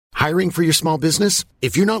Hiring for your small business?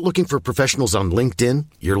 If you're not looking for professionals on LinkedIn,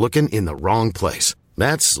 you're looking in the wrong place.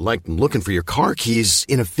 That's like looking for your car keys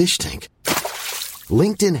in a fish tank.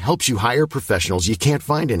 LinkedIn helps you hire professionals you can't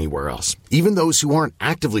find anywhere else, even those who aren't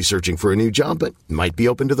actively searching for a new job but might be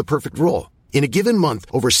open to the perfect role. In a given month,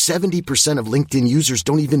 over 70% of LinkedIn users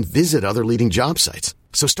don't even visit other leading job sites.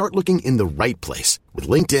 So start looking in the right place. With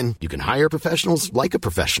LinkedIn, you can hire professionals like a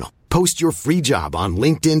professional. Post your free job on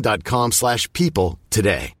linkedin.com/people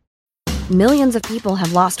today. Millions of people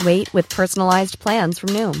have lost weight with personalized plans from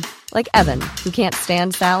Noom. Like Evan, who can't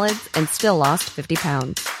stand salads and still lost 50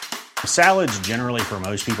 pounds. Salads generally for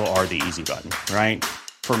most people are the easy button, right?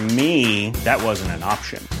 For me, that wasn't an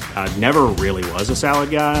option. I never really was a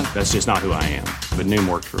salad guy. That's just not who I am. But Noom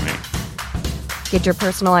worked for me. Get your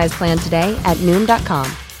personalized plan today at Noom.com.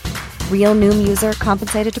 Real Noom user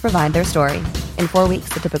compensated to provide their story. In 4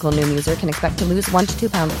 weeks, the typical Noom user can expect to lose 1 to 2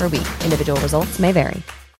 pounds per week. Individual results may vary.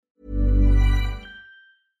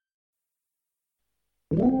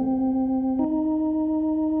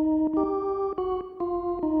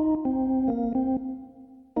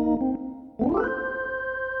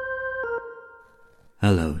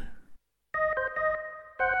 Hello.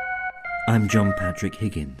 I'm John Patrick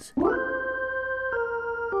Higgins.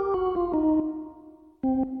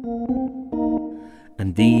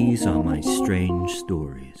 And these are my strange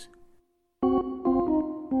stories.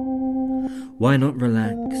 Why not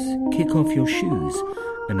relax, kick off your shoes,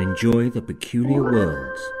 and enjoy the peculiar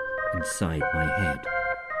worlds inside my head?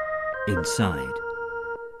 Inside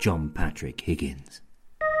John Patrick Higgins.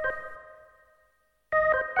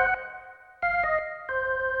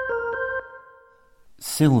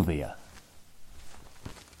 Sylvia.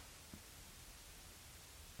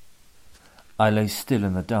 I lay still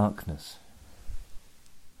in the darkness.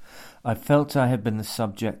 I felt I had been the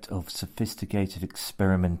subject of sophisticated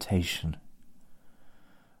experimentation.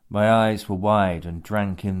 My eyes were wide and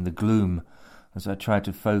drank in the gloom as I tried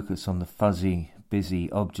to focus on the fuzzy,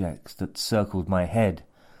 busy objects that circled my head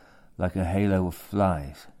like a halo of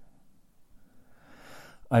flies.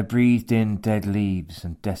 I breathed in dead leaves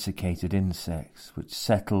and desiccated insects which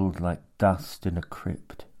settled like dust in a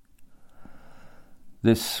crypt.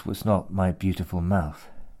 This was not my beautiful mouth.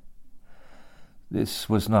 This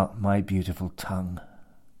was not my beautiful tongue.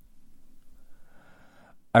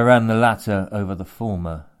 I ran the latter over the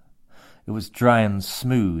former. It was dry and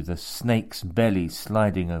smooth, a snake's belly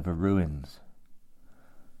sliding over ruins.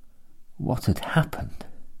 What had happened?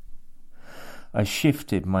 I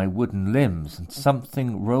shifted my wooden limbs, and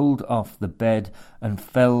something rolled off the bed and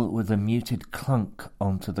fell with a muted clunk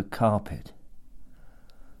onto the carpet.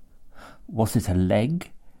 Was it a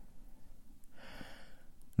leg?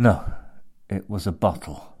 No, it was a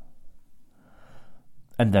bottle.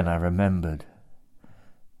 And then I remembered.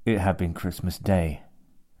 It had been Christmas Day,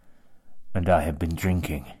 and I had been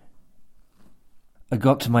drinking. I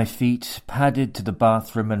got to my feet, padded to the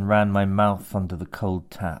bathroom, and ran my mouth under the cold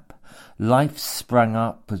tap. Life sprang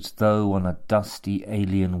up as though on a dusty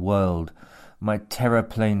alien world, my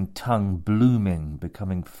terraplane tongue blooming,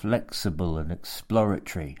 becoming flexible and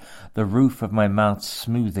exploratory, the roof of my mouth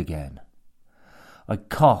smooth again. I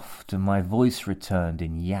coughed and my voice returned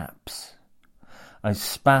in yaps. I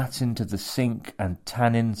spat into the sink and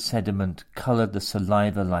tannin sediment coloured the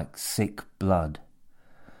saliva like sick blood.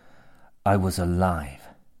 I was alive.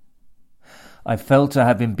 I felt I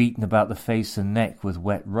had been beaten about the face and neck with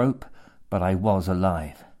wet rope, but I was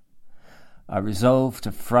alive. I resolved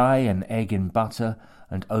to fry an egg in butter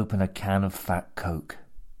and open a can of fat Coke.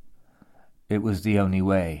 It was the only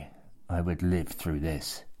way I would live through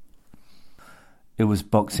this. It was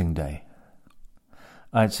Boxing Day.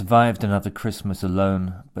 I had survived another Christmas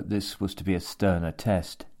alone, but this was to be a sterner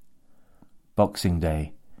test. Boxing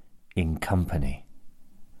Day in company.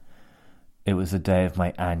 It was the day of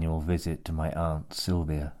my annual visit to my aunt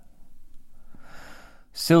Sylvia.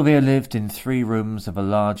 Sylvia lived in 3 rooms of a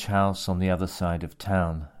large house on the other side of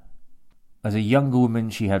town. As a younger woman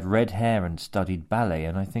she had red hair and studied ballet,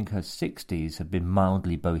 and I think her 60s had been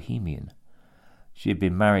mildly bohemian. She had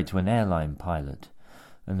been married to an airline pilot,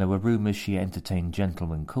 and there were rumours she entertained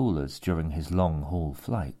gentlemen callers during his long-haul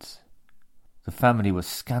flights. The family was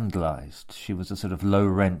scandalised. She was a sort of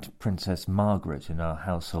low-rent Princess Margaret in our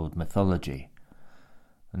household mythology.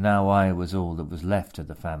 And now I was all that was left of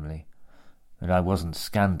the family, and I wasn't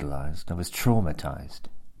scandalised, I was traumatised.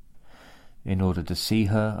 In order to see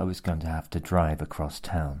her, I was going to have to drive across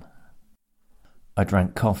town. I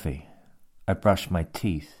drank coffee. I brushed my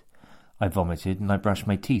teeth. I vomited and I brushed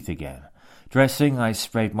my teeth again. Dressing, I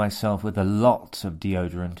sprayed myself with a lot of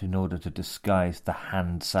deodorant in order to disguise the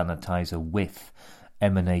hand sanitizer whiff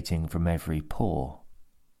emanating from every pore.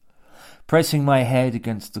 Pressing my head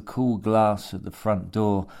against the cool glass at the front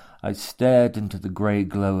door, I stared into the grey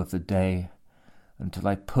glow of the day until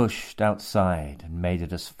I pushed outside and made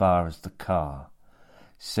it as far as the car,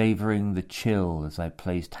 savouring the chill as I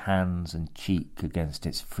placed hands and cheek against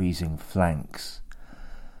its freezing flanks.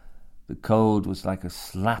 The cold was like a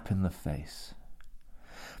slap in the face.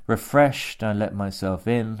 Refreshed, I let myself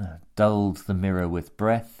in, dulled the mirror with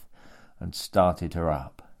breath, and started her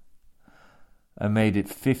up. I made it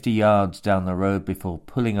 50 yards down the road before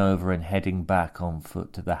pulling over and heading back on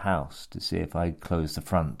foot to the house to see if I'd closed the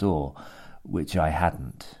front door, which I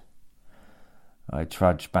hadn't. I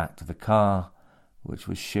trudged back to the car, which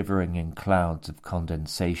was shivering in clouds of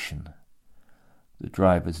condensation, the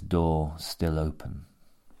driver's door still open.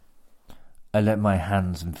 I let my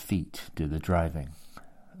hands and feet do the driving.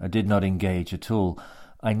 I did not engage at all.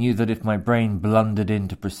 I knew that if my brain blundered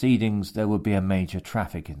into proceedings, there would be a major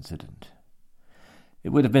traffic incident. It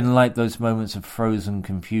would have been like those moments of frozen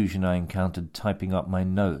confusion I encountered typing up my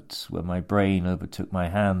notes, where my brain overtook my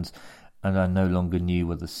hands and I no longer knew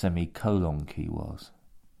where the semicolon key was.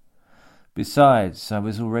 Besides, I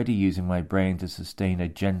was already using my brain to sustain a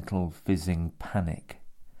gentle, fizzing panic.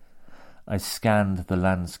 I scanned the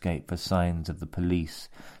landscape for signs of the police,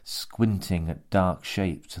 squinting at dark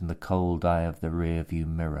shapes in the cold eye of the rear-view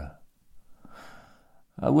mirror.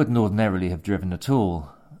 I wouldn't ordinarily have driven at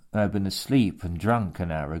all. I had been asleep and drunk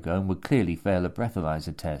an hour ago and would clearly fail a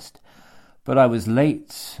breathalyzer test. But I was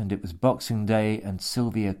late, and it was Boxing Day, and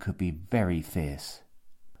Sylvia could be very fierce.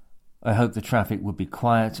 I hoped the traffic would be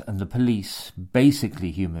quiet and the police,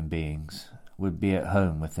 basically human beings, would be at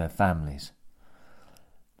home with their families.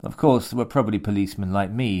 Of course, there were probably policemen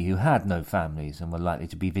like me who had no families and were likely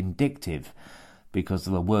to be vindictive because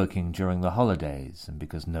they were working during the holidays and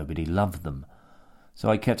because nobody loved them. So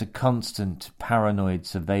I kept a constant paranoid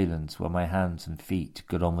surveillance while my hands and feet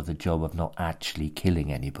got on with the job of not actually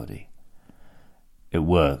killing anybody. It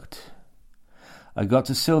worked. I got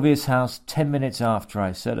to Sylvia's house 10 minutes after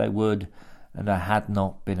I said I would, and I had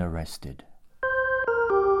not been arrested.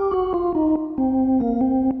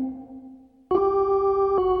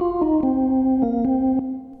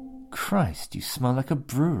 Christ, you smell like a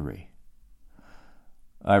brewery.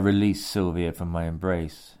 I released Sylvia from my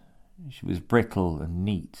embrace. She was brittle and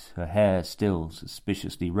neat, her hair still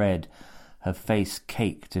suspiciously red, her face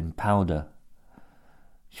caked in powder.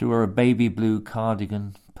 She wore a baby blue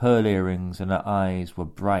cardigan, pearl earrings, and her eyes were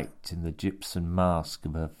bright in the gypsum mask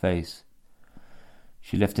of her face.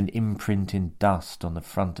 She left an imprint in dust on the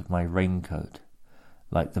front of my raincoat,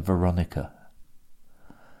 like the Veronica.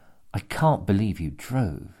 I can't believe you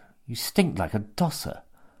drove. You stink like a dosser.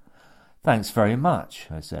 Thanks very much,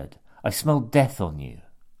 I said. I smell death on you.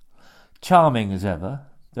 Charming as ever,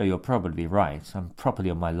 though you're probably right. I'm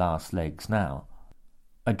properly on my last legs now.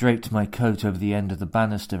 I draped my coat over the end of the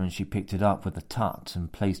banister and she picked it up with a tut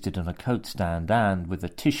and placed it on a coat stand and, with a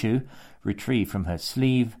tissue retrieved from her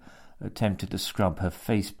sleeve, attempted to scrub her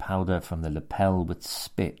face powder from the lapel with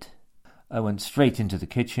spit. I went straight into the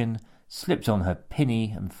kitchen, slipped on her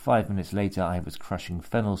pinny, and 5 minutes later I was crushing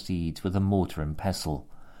fennel seeds with a mortar and pestle.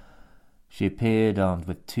 She appeared armed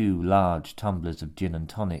with 2 large tumblers of gin and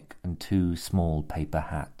tonic and 2 small paper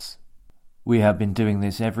hats. We have been doing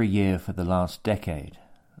this every year for the last decade,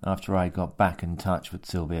 after I got back in touch with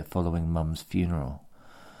Sylvia following Mum's funeral.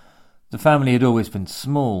 The family had always been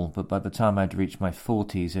small, but by the time I'd reached my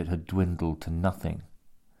 40s it had dwindled to nothing.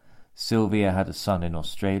 Sylvia had a son in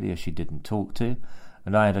Australia she didn't talk to,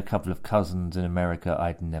 and I had a couple of cousins in America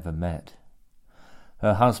I'd never met.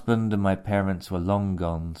 Her husband and my parents were long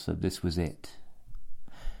gone, so this was it.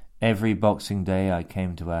 Every Boxing Day I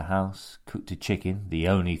came to her house, cooked a chicken, the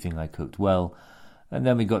only thing I cooked well, and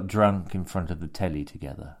then we got drunk in front of the telly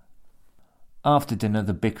together. After dinner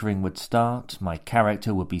the bickering would start, my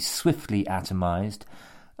character would be swiftly atomized,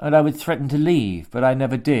 and I would threaten to leave, but I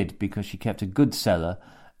never did because she kept a good cellar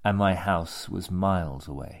and my house was miles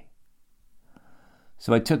away.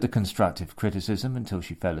 So I took the constructive criticism until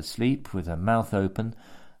she fell asleep with her mouth open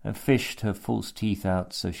and fished her false teeth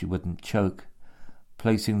out so she wouldn't choke,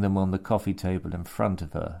 placing them on the coffee table in front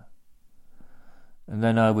of her. And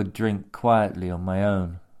then I would drink quietly on my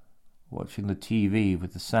own, watching the TV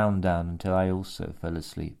with the sound down until I also fell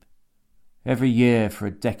asleep. Every year for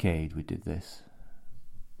a decade we did this.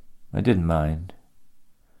 I didn't mind.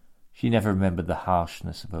 She never remembered the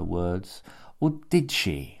harshness of her words, or did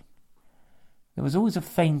she? There was always a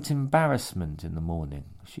faint embarrassment in the morning.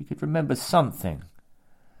 She could remember something,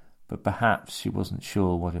 but perhaps she wasn't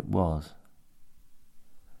sure what it was.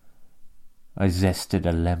 I zested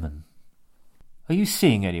a lemon. "Are you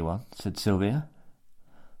seeing anyone?" said Sylvia.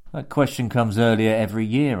 That question comes earlier every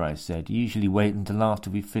year, I said. You usually wait until after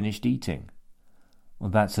we've finished eating. Well,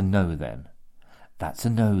 that's a no then. That's a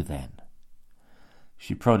no then.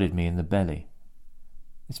 She prodded me in the belly.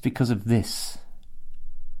 It's because of this.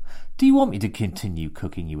 Do you want me to continue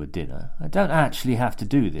cooking you a dinner? I don't actually have to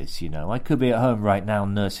do this, you know. I could be at home right now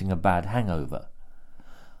nursing a bad hangover.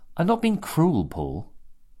 I'm not being cruel, Paul.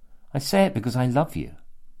 I say it because I love you.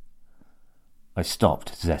 I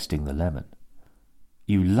stopped zesting the lemon.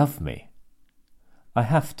 You love me. I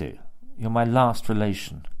have to. You're my last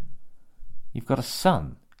relation. You've got a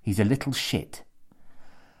son. He's a little shit.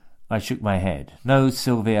 I shook my head. No,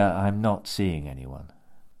 Sylvia, I'm not seeing anyone.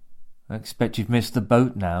 I expect you've missed the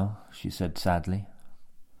boat now, she said sadly.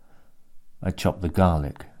 I chopped the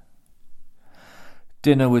garlic.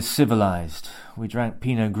 Dinner was civilized. We drank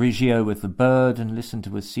Pinot Grigio with the bird and listened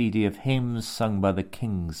to a CD of hymns sung by the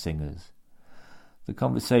King Singers. The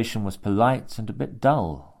conversation was polite and a bit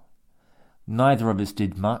dull. Neither of us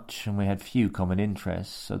did much, and we had few common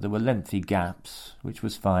interests, so there were lengthy gaps, which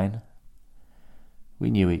was fine. We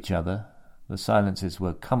knew each other. The silences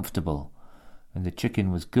were comfortable, and the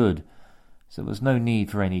chicken was good, so there was no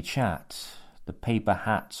need for any chat. The paper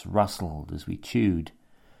hats rustled as we chewed,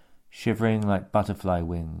 shivering like butterfly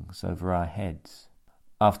wings over our heads.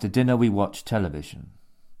 After dinner we watched television.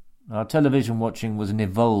 Our television watching was an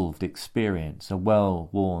evolved experience, a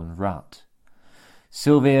well-worn rut.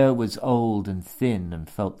 Sylvia was old and thin and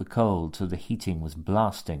felt the cold, so the heating was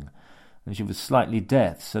blasting, and she was slightly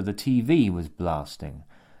deaf, so the TV was blasting,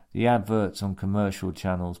 the adverts on commercial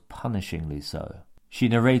channels punishingly so. She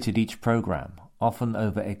narrated each program, often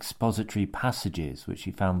over expository passages which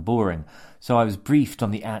she found boring, so I was briefed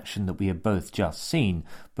on the action that we had both just seen,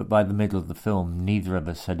 but by the middle of the film neither of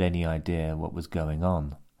us had any idea what was going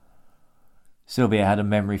on. Sylvia had a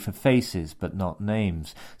memory for faces, but not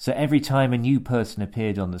names, so every time a new person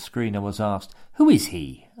appeared on the screen I was asked, "Who is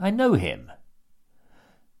he? I know him."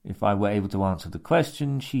 If I were able to answer the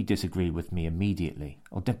question, she disagreed with me immediately.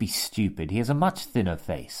 "Oh, don't be stupid, he has a much thinner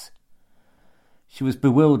face." She was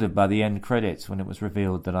bewildered by the end credits when it was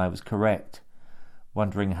revealed that I was correct,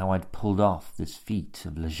 wondering how I'd pulled off this feat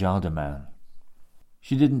of legerdemain.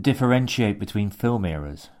 She didn't differentiate between film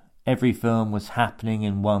eras. Every film was happening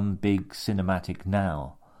in one big cinematic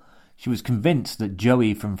now. She was convinced that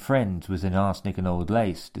Joey from Friends was in Arsenic and Old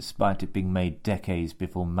Lace, despite it being made decades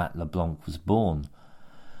before Matt LeBlanc was born.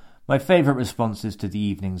 My favourite responses to the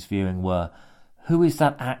evening's viewing were, "Who is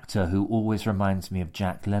that actor who always reminds me of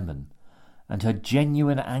Jack Lemmon?" and her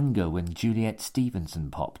genuine anger when Juliet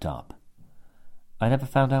Stevenson popped up. I never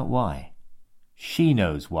found out why. "She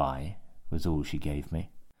knows why," was all she gave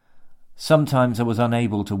me. Sometimes I was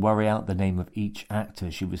unable to worry out the name of each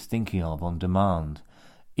actor she was thinking of on demand.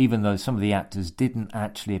 Even though some of the actors didn't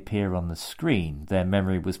actually appear on the screen, their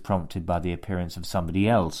memory was prompted by the appearance of somebody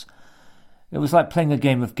else. It was like playing a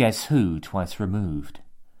game of Guess Who twice removed.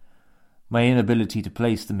 My inability to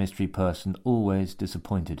place the mystery person always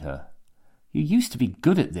disappointed her. "You used to be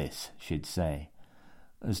good at this," she'd say,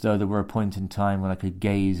 as though there were a point in time when I could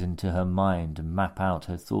gaze into her mind and map out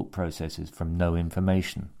her thought processes from no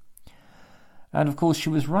information. And of course she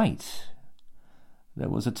was right. There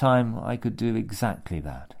was a time I could do exactly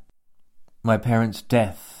that. My parents'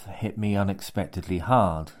 death hit me unexpectedly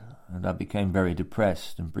hard, and I became very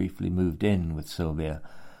depressed and briefly moved in with Sylvia,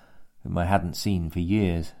 whom I hadn't seen for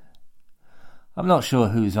years. I'm not sure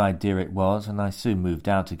whose idea it was, and I soon moved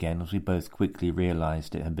out again as we both quickly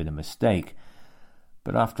realised it had been a mistake.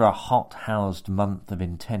 But after a hot-housed month of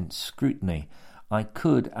intense scrutiny, I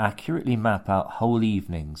could accurately map out whole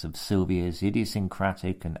evenings of Sylvia's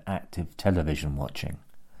idiosyncratic and active television watching.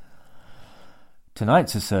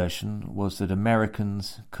 Tonight's assertion was that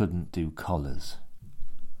Americans couldn't do collars.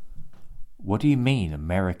 "What do you mean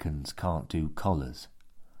Americans can't do collars?"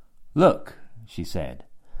 "Look," she said,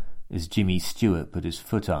 as Jimmy Stewart put his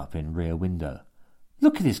foot up in rear window.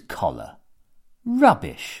 "Look at his collar.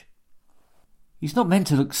 Rubbish. He's not meant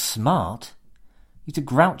to look smart. He's a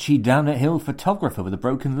grouchy down-at-hill photographer with a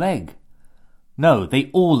broken leg. No,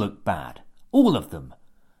 they all look bad. All of them.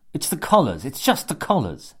 It's the collars. It's just the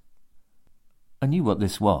collars." I knew what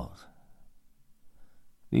this was.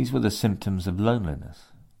 These were the symptoms of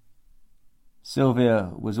loneliness.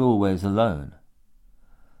 Sylvia was always alone.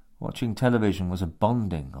 Watching television was a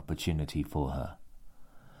bonding opportunity for her.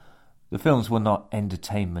 The films were not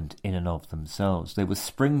entertainment in and of themselves. They were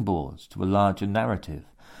springboards to a larger narrative.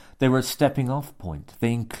 They were a stepping-off point.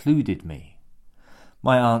 They included me.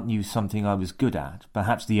 My aunt knew something I was good at,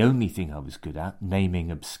 perhaps the only thing I was good at,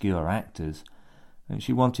 naming obscure actors, and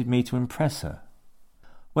she wanted me to impress her.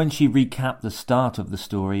 When she recapped the start of the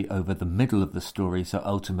story over the middle of the story, so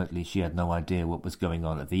ultimately she had no idea what was going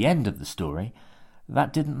on at the end of the story,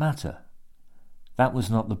 that didn't matter. That was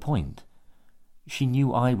not the point. She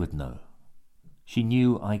knew I would know. She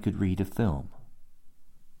knew I could read a film.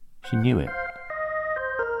 She knew it.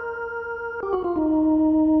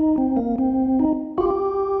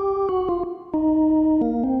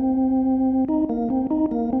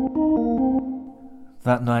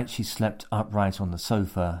 That night she slept upright on the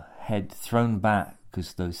sofa, head thrown back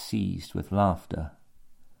as though seized with laughter.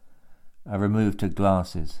 I removed her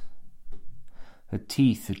glasses. Her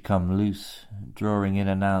teeth had come loose, drawing in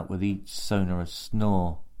and out with each sonorous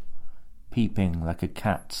snore, peeping like a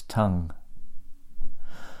cat's tongue.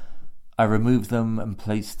 I removed them and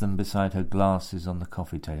placed them beside her glasses on the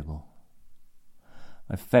coffee table.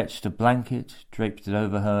 I fetched a blanket, draped it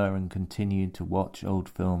over her, and continued to watch old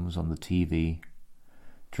films on the TV,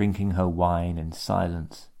 drinking her wine in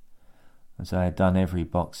silence, as I had done every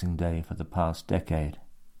Boxing Day for the past decade.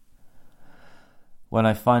 When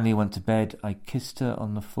I finally went to bed, I kissed her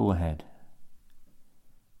on the forehead.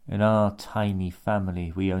 In our tiny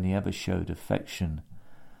family, we only ever showed affection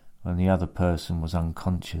when the other person was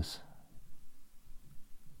unconscious.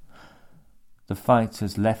 The fight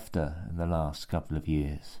has left her in the last couple of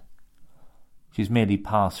years. She's merely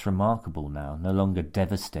past remarkable now, no longer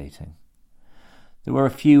devastating. There were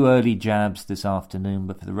a few early jabs this afternoon,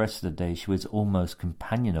 but for the rest of the day she was almost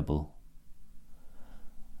companionable.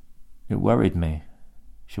 It worried me.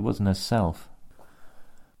 She wasn't herself.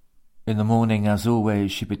 In the morning, as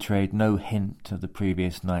always, she betrayed no hint of the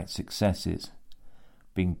previous night's successes,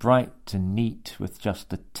 being bright and neat with just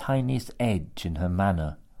the tiniest edge in her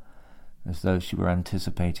manner, as though she were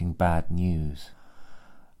anticipating bad news.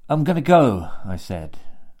 "I'm going to go," I said.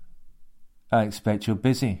 "I expect you're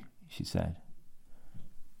busy," she said.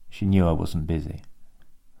 She knew I wasn't busy.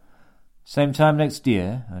 "Same time next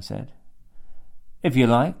year," I said. "If you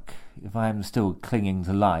like, if I am still clinging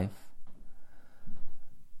to life."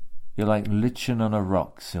 "You're like lichen on a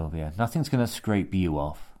rock, Sylvia. Nothing's going to scrape you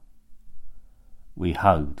off." We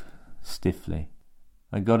hugged, stiffly.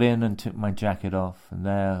 I got in and took my jacket off, and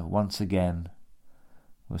there, once again,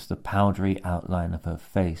 was the powdery outline of her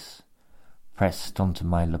face pressed onto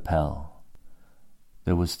my lapel.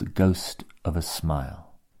 There was the ghost of a smile.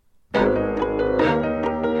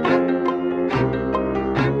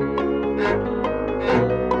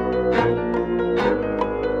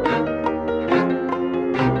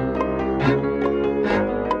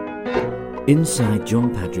 Inside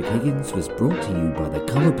John Patrick Higgins was brought to you by the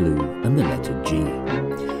colour blue and the letter G.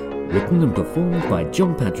 Written and performed by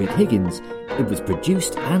John Patrick Higgins, it was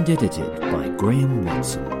produced and edited by Graham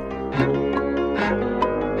Watson.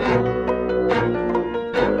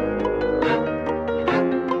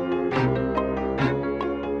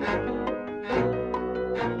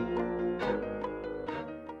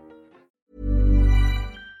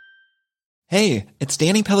 Hey, it's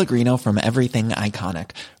Danny Pellegrino from Everything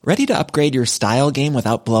Iconic. Ready to upgrade your style game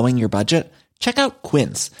without blowing your budget? Check out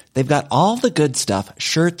Quince. They've got all the good stuff,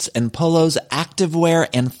 shirts and polos, activewear,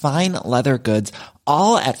 and fine leather goods,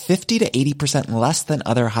 all at 50 to 80% less than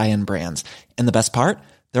other high-end brands. And the best part?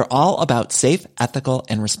 They're all about safe, ethical,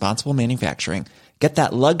 and responsible manufacturing. Get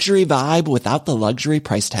that luxury vibe without the luxury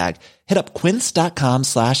price tag. Hit up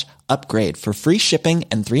quince.com/upgrade for free shipping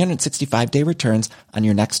and 365-day returns on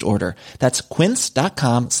your next order. That's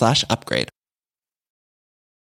quince.com/upgrade.